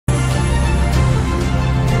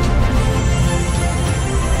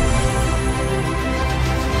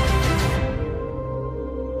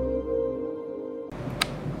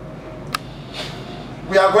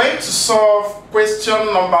to solve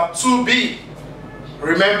question number 2B.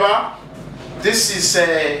 Remember, this is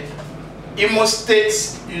Imo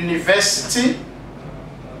State University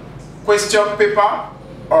question paper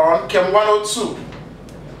on Chem 102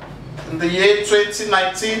 in the year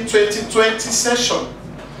 2019-2020 session.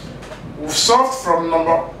 We've solved from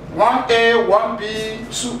number 1A, 1B,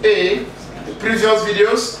 2A, the previous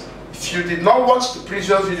videos. If you did not watch the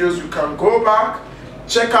previous videos, you can go back,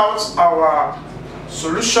 check out our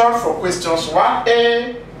solution for questions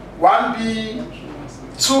 1A, 1B,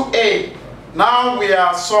 2A. Now we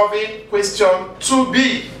are solving question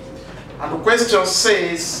 2B. And the question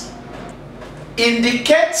says,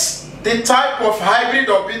 indicate the type of hybrid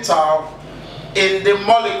orbital in the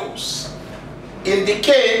molecules.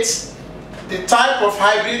 Indicate the type of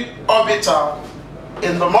hybrid orbital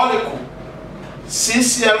in the molecule.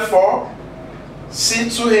 CCl4,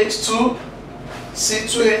 C2H2,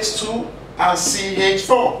 C2H2, and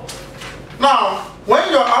CH4. Now, when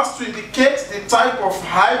you're asked to indicate the type of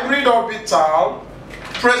hybrid orbital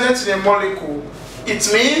present in a molecule,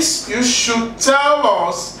 it means you should tell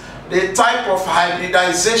us the type of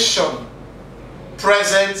hybridization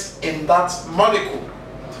present in that molecule.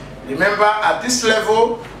 Remember, at this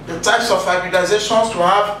level, the types of hybridizations we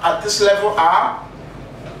have at this level are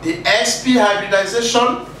the Sp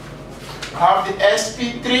hybridization, we have the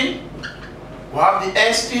Sp3, we have the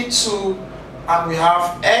Sp2, and we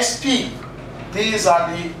have Sp. These are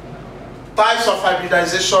the types of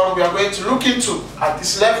hybridization we are going to look into at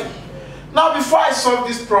this level. Now, before I solve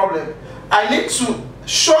this problem, I need to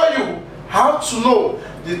show you how to know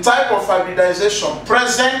the type of hybridization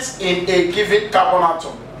present in a given carbon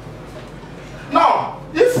atom. Now,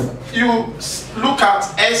 if you look at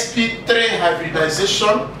Sp3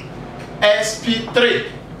 hybridization, Sp3,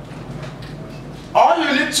 all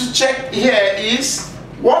you need to check here is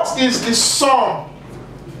what is the sum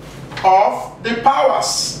of the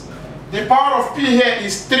powers. The power of P here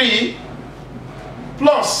is 3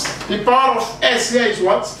 plus the power of S here is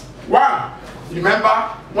what? 1.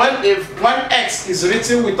 Remember, when X is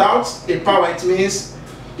written without a power, it means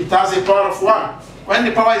it has a power of 1. When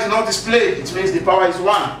the power is not displayed, it means the power is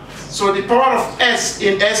 1. So the power of S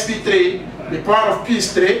in Sp3, the power of P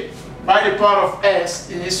is 3, by the power of S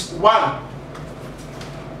is 1.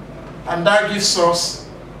 And that gives us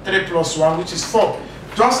 3 plus 1, which is 4.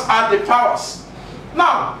 Just add the powers.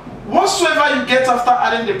 Now, whatsoever you get after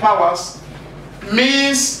adding the powers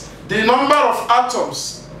means the number of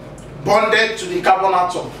atoms bonded to the carbon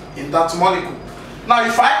atom in that molecule. Now,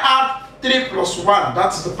 if I add 3 plus 1,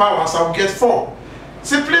 that's the powers, I will get 4.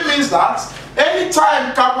 Simply means that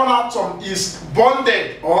anytime carbon atom is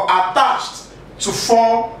bonded or attached to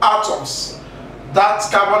 4 atoms, that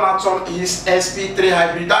carbon atom is Sp3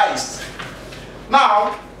 hybridized.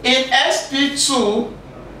 Now, in Sp2,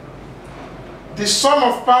 the sum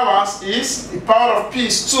of powers is the power of P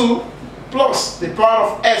is 2 plus the power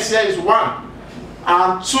of S here is 1.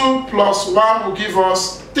 And 2 plus 1 will give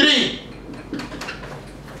us 3.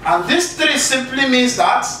 And this 3 simply means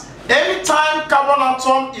that anytime carbon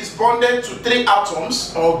atom is bonded to 3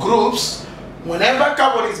 atoms or groups, whenever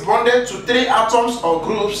carbon is bonded to 3 atoms or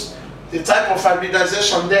groups, the type of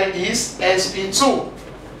hybridization there is Sp2.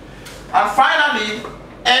 And finally,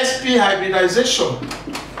 Sp hybridization.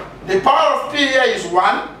 The power of P here is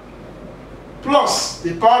 1, plus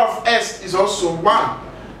the power of S is also 1.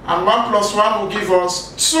 And 1 plus 1 will give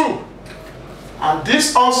us 2. And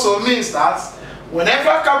this also means that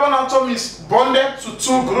whenever carbon atom is bonded to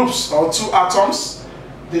 2 groups or 2 atoms,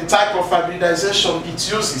 the type of hybridization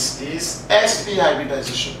it uses is Sp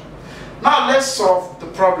hybridization. Now let's solve the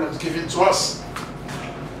problems given to us.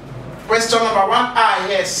 Question number 1A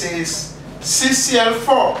here says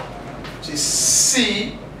CCl4, which is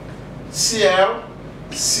C, Cl,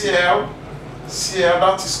 Cl, Cl,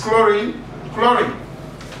 that is chlorine, chlorine.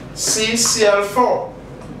 CCl4.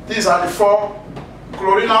 These are the 4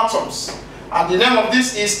 chlorine atoms. And the name of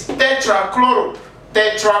this is tetrachloro.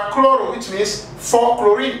 Tetrachloro, which means 4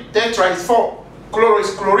 chlorine. Tetra is 4. Chloro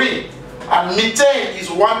is chlorine. And methane is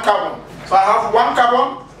 1 carbon. So I have 1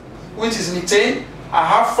 carbon, which is methane. I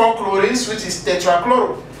have 4 chlorines, which is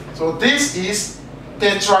tetrachloro. So this is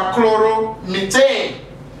tetrachloromethane.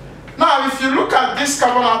 Now, if you look at this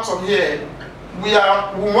carbon atom here, we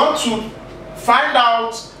want to find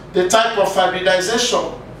out the type of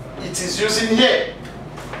hybridization it is using here.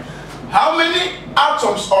 How many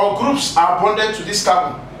atoms or groups are bonded to this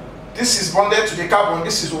carbon? This is bonded to the carbon,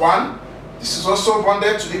 this is 1. This is also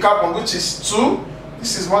bonded to the carbon, which is 2.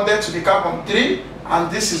 This is bonded to the carbon, 3.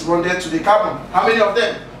 And this is bonded to the carbon. How many of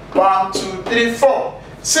them? 1, 2, 3, 4.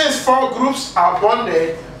 Since 4 groups are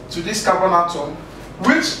bonded to this carbon atom,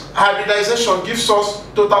 which hybridization gives us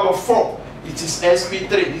total of 4. It is sp3.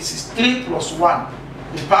 This is 3 plus 1,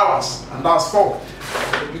 the powers, and that's 4.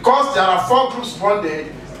 Because there are 4 groups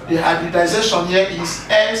bonded, the hybridization here is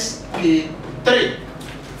sp3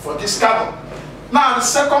 for this carbon. Now the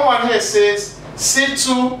second one here says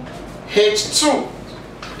C2H2.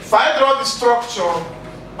 If I draw the structure,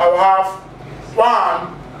 I will have 1,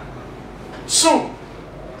 2.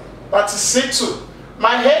 That is C2.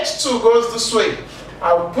 My H2 goes this way.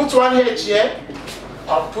 I will put one H here.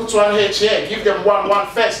 I'll put one H here. Give them 1, 1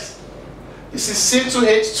 first. This is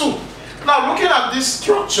C2H2. Now looking at this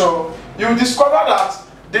structure, you will discover that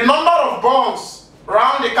the number of bonds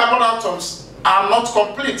around the carbon atoms are not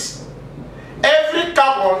complete. Every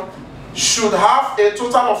carbon should have a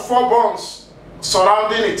total of 4 bonds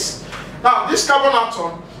surrounding it. Now this carbon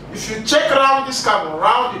atom, if you check around this carbon,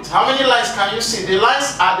 round it, how many lines can you see? The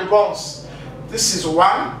lines are the bonds. This is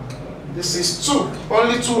 1, this is 2.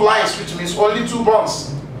 Only 2 lines, which means only 2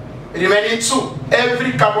 bonds. Remaining 2.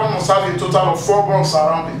 Every carbon must have a total of 4 bonds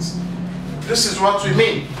around it. This is what we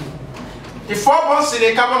mean. The 4 bonds in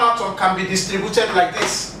a carbon atom can be distributed like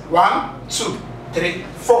this. 1, 2, 3,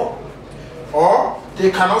 4. Or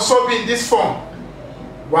they can also be in this form.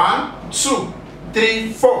 1, 2,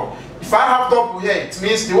 3, 4. If I have double here, it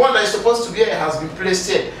means the one that is supposed to be here has been placed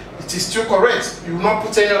here. It is still correct. You will not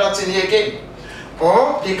put any other thing here again.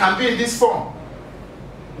 Or they can be in this form.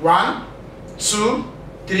 1, 2,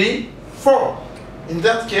 3, 4. In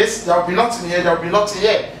that case, there will be nothing here, there will be nothing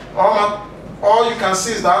here. All you can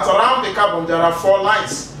see is that around the carbon there are 4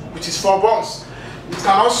 lines, which is 4 bonds. It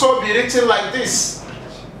can also be written like this.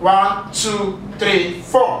 1, 2, 3,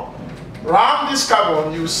 4. Around this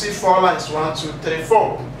carbon, you will see 4 lines. 1, 2, 3,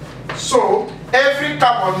 4. So, every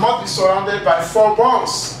carbon must be surrounded by 4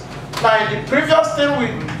 bonds. Now, in the previous thing we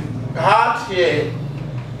had here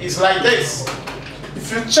is like this.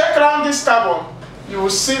 If you check around this carbon, you will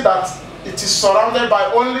see that it is surrounded by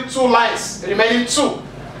only 2 lines, remaining 2.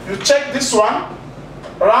 You check this one,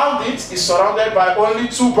 around it is surrounded by only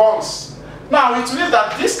 2 bonds. Now, it means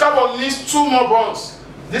that this carbon needs 2 more bonds.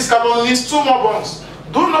 This carbon needs 2 more bonds.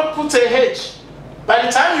 Do not put a H. By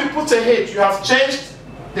the time you put a H, you have changed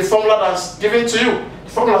the formula that's given to you. The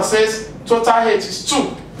formula says total H is 2,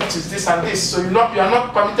 which is this and this. So you are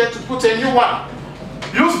not permitted to put a new one.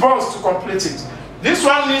 Use bonds to complete it. This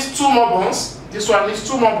one needs 2 more bonds. This one needs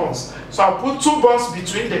 2 more bonds. So I'll put 2 bonds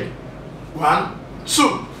between them. 1,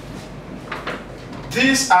 2.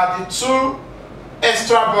 These are the 2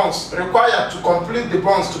 extra bonds required to complete the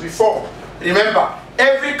bonds to be 4. Remember,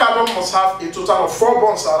 every carbon must have a total of 4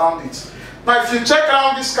 bonds around it. Now, if you check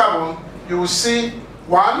around this carbon, you will see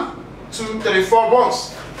 1, 2, 3, 4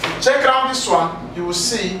 bonds. If you check around this one, you will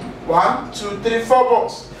see 1, 2, 3, 4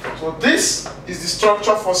 bonds. So this is the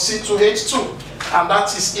structure for C2H2, and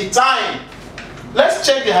that is ethyne. Let's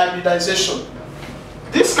check the hybridization.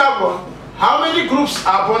 This carbon, how many groups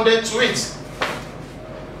are bonded to it?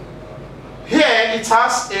 Here it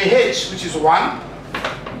has a H, which is 1.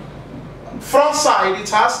 Front side, it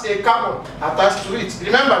has a carbon attached to it.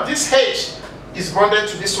 Remember, this H is bonded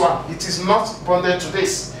to this one. It is not bonded to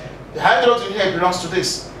this. The hydrogen here belongs to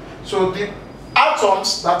this. So the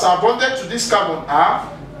atoms that are bonded to this carbon are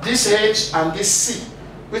this H and this C,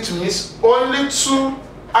 which means only 2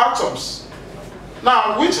 atoms.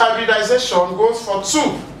 Now, which hybridization goes for 2?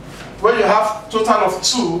 When you have total of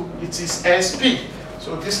 2, it is sp.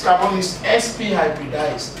 So this carbon is sp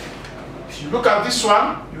hybridized. If you look at this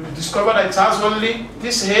one, you will discover that it has only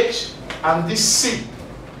this H and this C.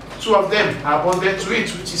 2 of them are bonded to it,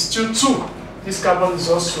 which is still 2. This carbon is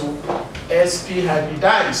also sp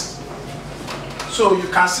hybridized. So you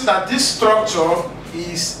can see that this structure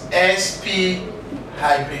is sp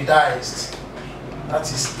hybridized. That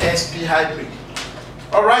is sp hybrid.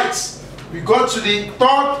 Alright, we go to the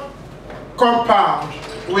 3rd compound,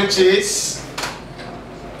 which is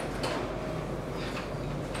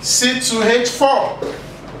C2H4.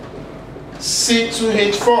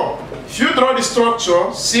 C2H4. If you draw the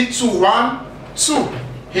structure, C2, 1, 2,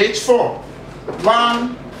 H4.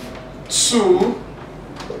 1, 2,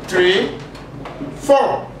 3,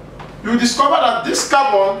 4. You discover that this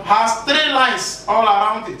carbon has 3 lines all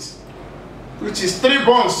around it, which is 3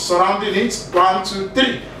 bonds surrounding it. 1, 2,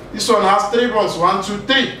 3. This one has 3 bonds. 1, 2,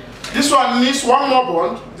 3. This one needs 1 more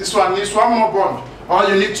bond. This one needs 1 more bond. All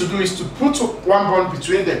you need to do is to put 1 bond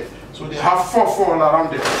between them. So they have 4 all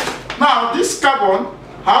around them. Now, this carbon,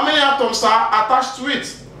 how many atoms are attached to it?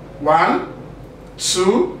 1,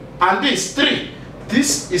 2, and this 3.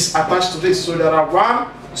 This is attached to this. So there are 1,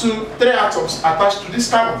 2, 3 atoms attached to this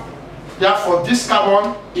carbon. Therefore, this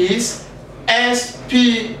carbon is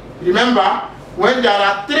sp. Remember, when there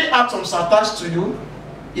are 3 atoms attached to you,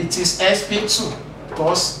 it is sp2,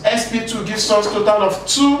 because sp2 gives us total of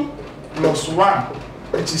 2 plus 1,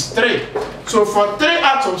 which is 3. So for 3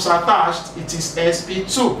 atoms attached, it is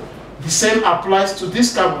sp2. The same applies to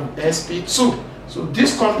this carbon, sp2. So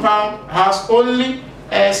this compound has only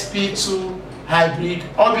sp2 hybrid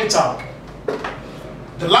orbital.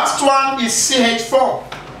 The last one is CH4,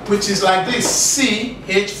 which is like this,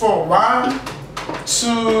 CH4, 1,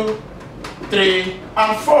 2, 3,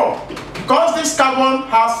 and 4. Because this carbon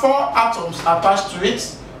has 4 atoms attached to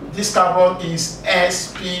it, this carbon is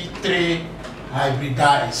sp3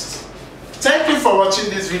 hybridized. Thank you for watching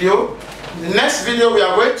this video. In the next video, we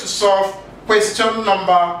are going to solve question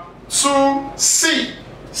number 2C,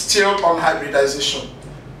 still on hybridization.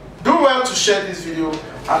 Do well to share this video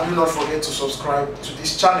and do not forget to subscribe to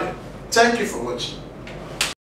this channel. Thank you for watching.